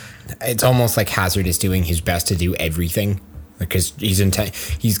much. It's almost like Hazard is doing his best to do everything, because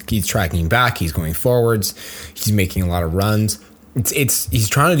he's tracking back, he's going forwards, he's making a lot of runs. He's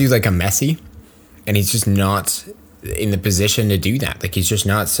trying to do like a Messi, and he's just not in the position to do that. Like, he's just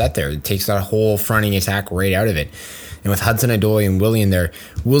not set there. It takes that whole fronting attack right out of it. And with Hudson-Odoi and Willian there,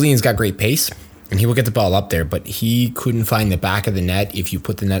 Willian's got great pace, and he will get the ball up there, but he couldn't find the back of the net if you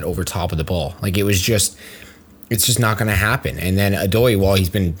put the net over top of the ball. Like, it's just not going to happen. And then Odoi, while he's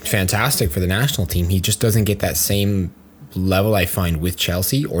been fantastic for the national team, he just doesn't get that same level, I find, with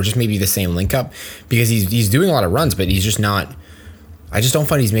Chelsea, or just maybe the same link up, because he's doing a lot of runs, but he's just not. I just don't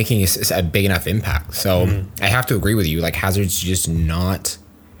find he's making a big enough impact. So I have to agree with you. Like, Hazard's just not.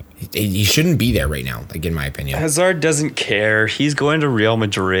 He shouldn't be there right now, like, in my opinion. Hazard doesn't care. He's going to Real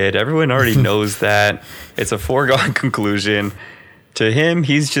Madrid. Everyone already knows that. It's a foregone conclusion. To him,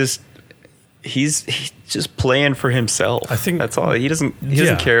 he's just playing for himself. I think that's all. He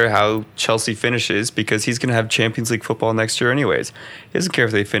doesn't care how Chelsea finishes, because he's going to have Champions League football next year anyways. He doesn't care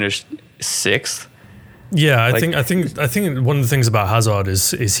if they finish 6th. Yeah, I think one of the things about Hazard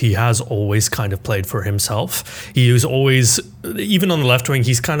is he has always kind of played for himself. He was always, even on the left wing,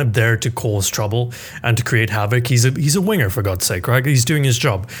 he's kind of there to cause trouble and to create havoc. He's a winger, for God's sake, right? He's doing his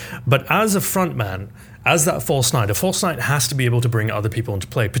job. But as a front man, as that false nine, a false nine has to be able to bring other people into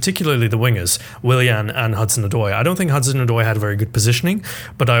play, particularly the wingers, Willian and Hudson-Odoi. I don't think Hudson-Odoi had very good positioning,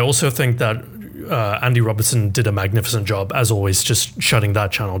 but I also think that Andy Robertson did a magnificent job, as always, just shutting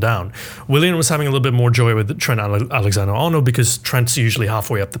that channel down. Willian was having a little bit more joy with Trent Alexander-Arnold, because Trent's usually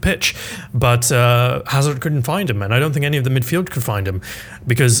halfway up the pitch, but Hazard couldn't find him, and I don't think any of the midfield could find him,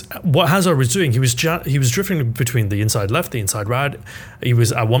 because what Hazard was doing, he was drifting between the inside left, the inside right. He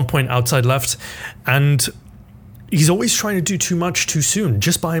was at one point outside left, and he's always trying to do too much too soon,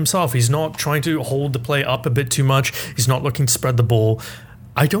 just by himself. He's not trying to hold the play up a bit too much. He's not looking to spread the ball.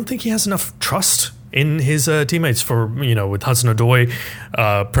 I don't think he has enough trust in his teammates for, with Hudson-Odoi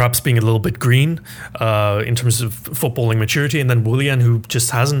perhaps being a little bit green in terms of footballing maturity, and then Willian, who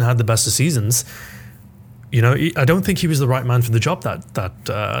just hasn't had the best of seasons. I don't think he was the right man for the job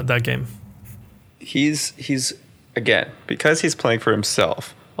that game. He's again, because he's playing for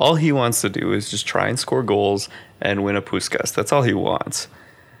himself, all he wants to do is just try and score goals and win a Puskas. That's all he wants.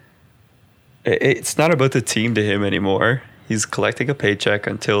 It's not about the team to him anymore. He's collecting a paycheck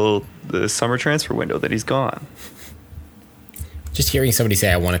until the summer transfer window, that he's gone. Just hearing somebody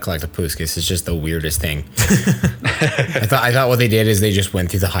say, I want to collect a Puskas, is just the weirdest thing. I thought what they did is they just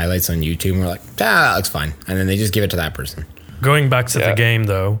went through the highlights on YouTube and were like, that looks fine. And then they just give it to that person. Going back to the game,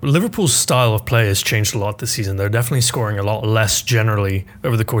 though, Liverpool's style of play has changed a lot this season. They're definitely scoring a lot less generally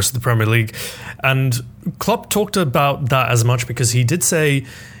over the course of the Premier League. And Klopp talked about that as much because he did say,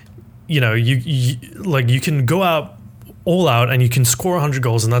 you know, you can go out all out and you can score 100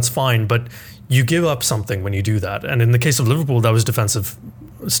 goals and that's fine, but you give up something when you do that. And in the case of Liverpool, that was defensive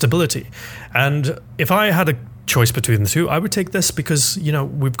stability. And if I had a choice between the two, I would take this because, you know,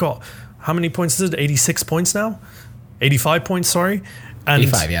 we've got, how many points is it? 86 points now? 85 points, sorry. And,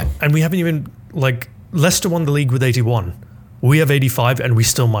 85, yeah. And we haven't even, like, Leicester won the league with 81. We have 85 and we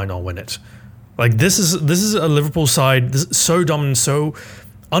still might not win it. Like, this is a Liverpool side so dominant, so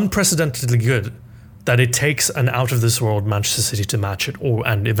unprecedentedly good that it takes an out-of-this-world Manchester City to match it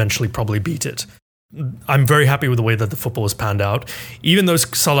and eventually probably beat it. I'm very happy with the way that the football has panned out. Even though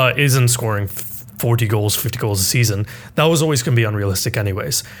Salah isn't scoring 40 goals, 50 goals a season, that was always going to be unrealistic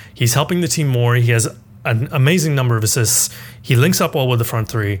anyways. He's helping the team more. He has an amazing number of assists. He links up well with the front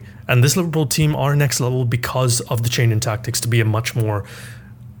three. And this Liverpool team are next level because of the change in tactics to be a much more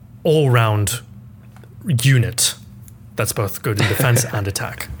all-round unit that's both good in defense and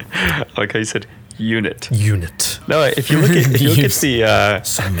attack. Like I said, unit. No, if you look at the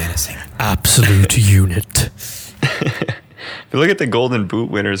so menacing, absolute unit. If you look at the Golden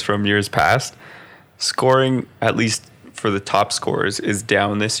Boot winners from years past, scoring, at least for the top scorers, is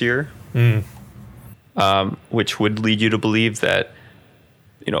down this year, which would lead you to believe that,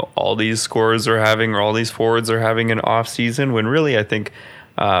 you know, all these scorers are having, or all these forwards are having an off season. When really, I think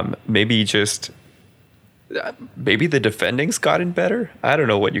maybe the defending's gotten better. I don't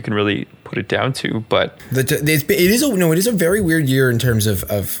know what you can really put it down to, but it is a very weird year in terms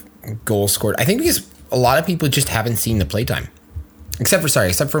of goals scored. I think because a lot of people just haven't seen the playtime, except for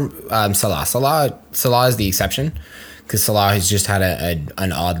Salah. Salah is the exception because Salah has just had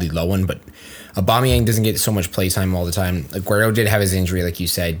an oddly low one, but Aubameyang doesn't get so much playtime all the time. Aguero did have his injury, like you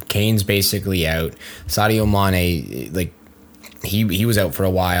said. Kane's basically out. Sadio Mane, like he was out for a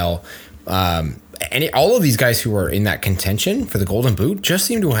while. And all of these guys who are in that contention for the Golden Boot just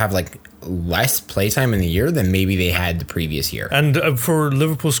seem to have like less playtime in the year than maybe they had the previous year. And for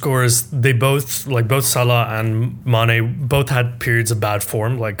Liverpool scorers, they both Salah and Mane both had periods of bad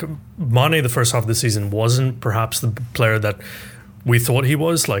form. Like Mane, the first half of the season wasn't perhaps the player that we thought he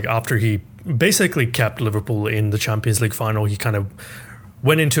was. Like after he basically kept Liverpool in the Champions League final, he kind of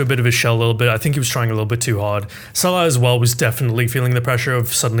went into a bit of a shell a little bit. I think he was trying a little bit too hard. Salah as well was definitely feeling the pressure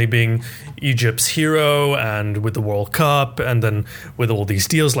of suddenly being Egypt's hero and with the World Cup and then with all these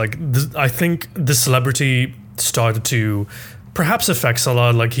deals. Like I think the celebrity started to perhaps affect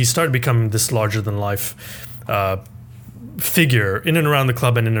Salah. Like he started becoming this larger than life figure in and around the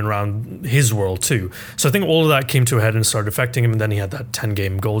club and in and around his world too. So I think all of that came to a head and started affecting him, and then he had that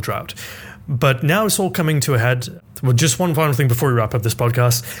 10-game goal drought. But now it's all coming to a head. Well, just one final thing before we wrap up this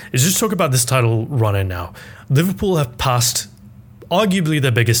podcast is just talk about this title run-in now. Liverpool have passed arguably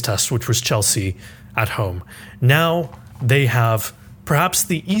their biggest test, which was Chelsea at home. Now they have perhaps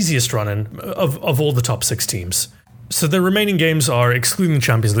the easiest run-in of all the top six teams. So the remaining games are, excluding the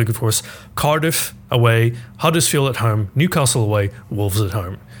Champions League, of course, Cardiff away, Huddersfield at home, Newcastle away, Wolves at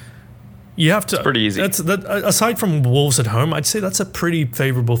home. You have to. It's pretty easy. Aside from Wolves at home, I'd say that's a pretty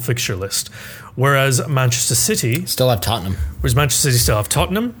favourable fixture list. Whereas Manchester City still have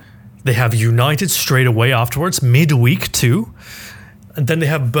Tottenham. They have United straight away afterwards, midweek too. And then they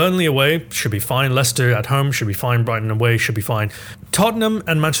have Burnley away, should be fine. Leicester at home, should be fine. Brighton away, should be fine. Tottenham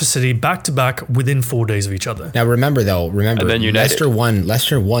and Manchester City back to back within 4 days of each other. Now remember, Leicester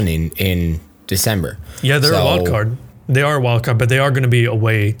won in December. Yeah, they're a wild card. They are a wild card, but they are going to be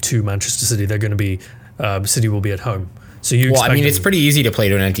away to Manchester City. They're going to be City will be at home. So you. Well, I mean, it's pretty easy to play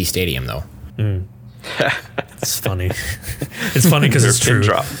to an empty stadium, though. It's funny. It's funny because it's true.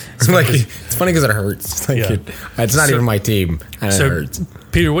 It's funny because it hurts. It's not even my team, and it hurts.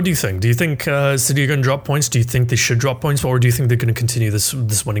 Peter, what do you think? Do you think City are going to drop points? Do you think they should drop points, or do you think they're going to continue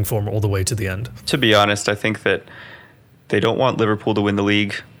this winning form all the way to the end? To be honest, I think that they don't want Liverpool to win the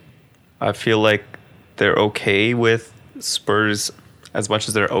league. I feel like they're okay with Spurs as much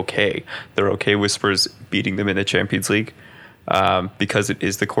as they're okay. They're okay with Spurs beating them in the Champions League because it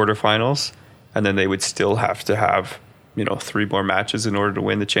is the quarterfinals, and then they would still have to have 3 more matches in order to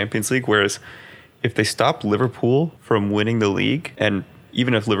win the Champions League. Whereas if they stop Liverpool from winning the league, and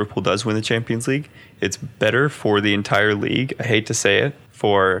even if Liverpool does win the Champions League, it's better for the entire league. I hate to say it,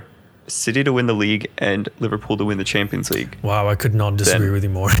 for City to win the league and Liverpool to win the Champions League. Wow, I could not disagree with you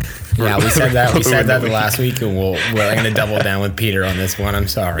more. Yeah, we said that. We said that last week, and we're going to double down with Peter on this one. I'm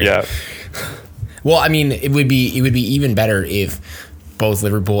sorry. Yeah. Well, I mean, it would be even better if both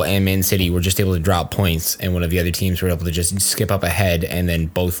Liverpool and Man City were just able to drop points, and one of the other teams were able to just skip up ahead and then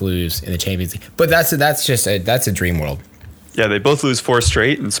both lose in the Champions League. But that's a dream world. Yeah, they both lose 4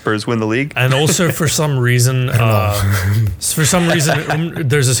 straight, and Spurs win the league. And also, for some reason,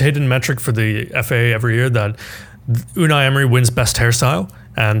 there's this hidden metric for the FA every year that Unai Emery wins best hairstyle,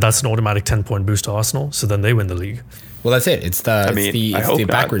 and that's an automatic 10-point boost to Arsenal. So then they win the league. Well, that's it. It's the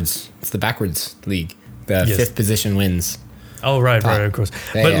backwards. It's the backwards league. The fifth position wins. Oh, right, of course.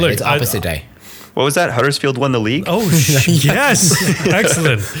 Yeah, but look, it's opposite day. What was that? Huddersfield won the league? Oh, yes.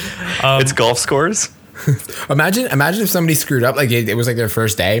 Excellent. It's golf scores? Imagine if somebody screwed up, like it was like their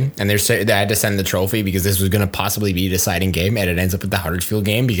first day, and they had to send the trophy because this was going to possibly be a deciding game, and it ends up at the Huddersfield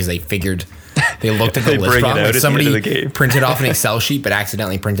game because they looked at the list wrong. Like somebody printed off an Excel sheet but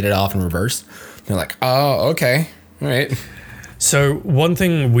accidentally printed it off in reverse. They're like, oh, okay, all right. So one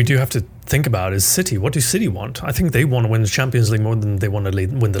thing we do have to think about is City. What do City want? I think they want to win the Champions League more than they want to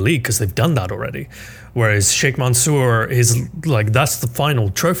win the league because they've done that already. Whereas Sheikh Mansour is like, that's the final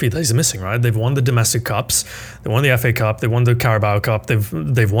trophy that he's missing, right? They've won the domestic cups, they won the FA Cup, they won the Carabao Cup,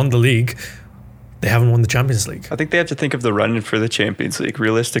 they've won the league. They haven't won the Champions League. I think they have to think of the run-in for the Champions League.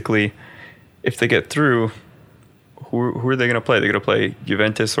 Realistically, if they get through, who are they going to play? They're going to play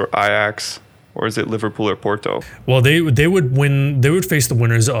Juventus or Ajax, or is it Liverpool or Porto? Well, they would win. They would face the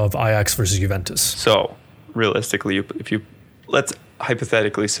winners of Ajax versus Juventus. So, realistically, let's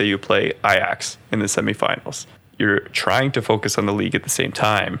hypothetically say you play Ajax in the semifinals. You're trying to focus on the league at the same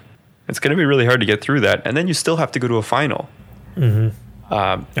time. It's going to be really hard to get through that, and then you still have to go to a final. Mm-hmm.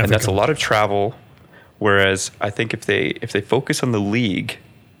 And that's a lot of travel. Whereas I think if they focus on the league,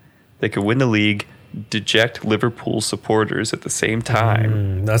 they could win the league, deject Liverpool supporters at the same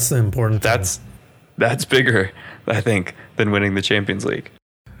time. That's the important thing. That's bigger, I think, than winning the Champions League.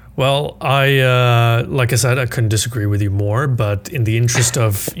 Well, like I said, I couldn't disagree with you more, but in the interest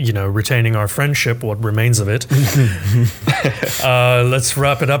of, retaining our friendship, what remains of it, let's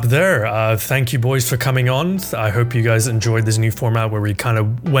wrap it up there. Thank you, boys, for coming on. I hope you guys enjoyed this new format where we kind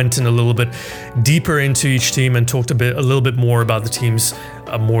of went in a little bit deeper into each team and talked a little bit more about the teams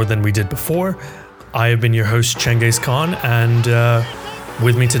more than we did before. I have been your host, Cengiz Khan, and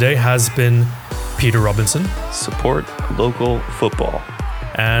with me today has been Peter Robinson. Support local football.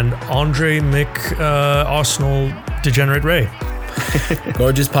 And Andre Arsenal Degenerate Ray.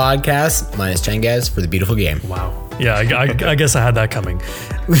 Gorgeous podcast, minus Cengiz for the beautiful game. Wow. Yeah, I guess I had that coming.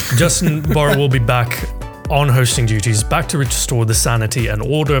 Justin Barr will be back on hosting duties, back to restore the sanity and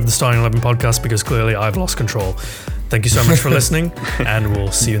order of the Starting 11 podcast because clearly I've lost control. Thank you so much for listening, and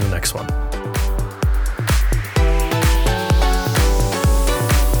we'll see you in the next one.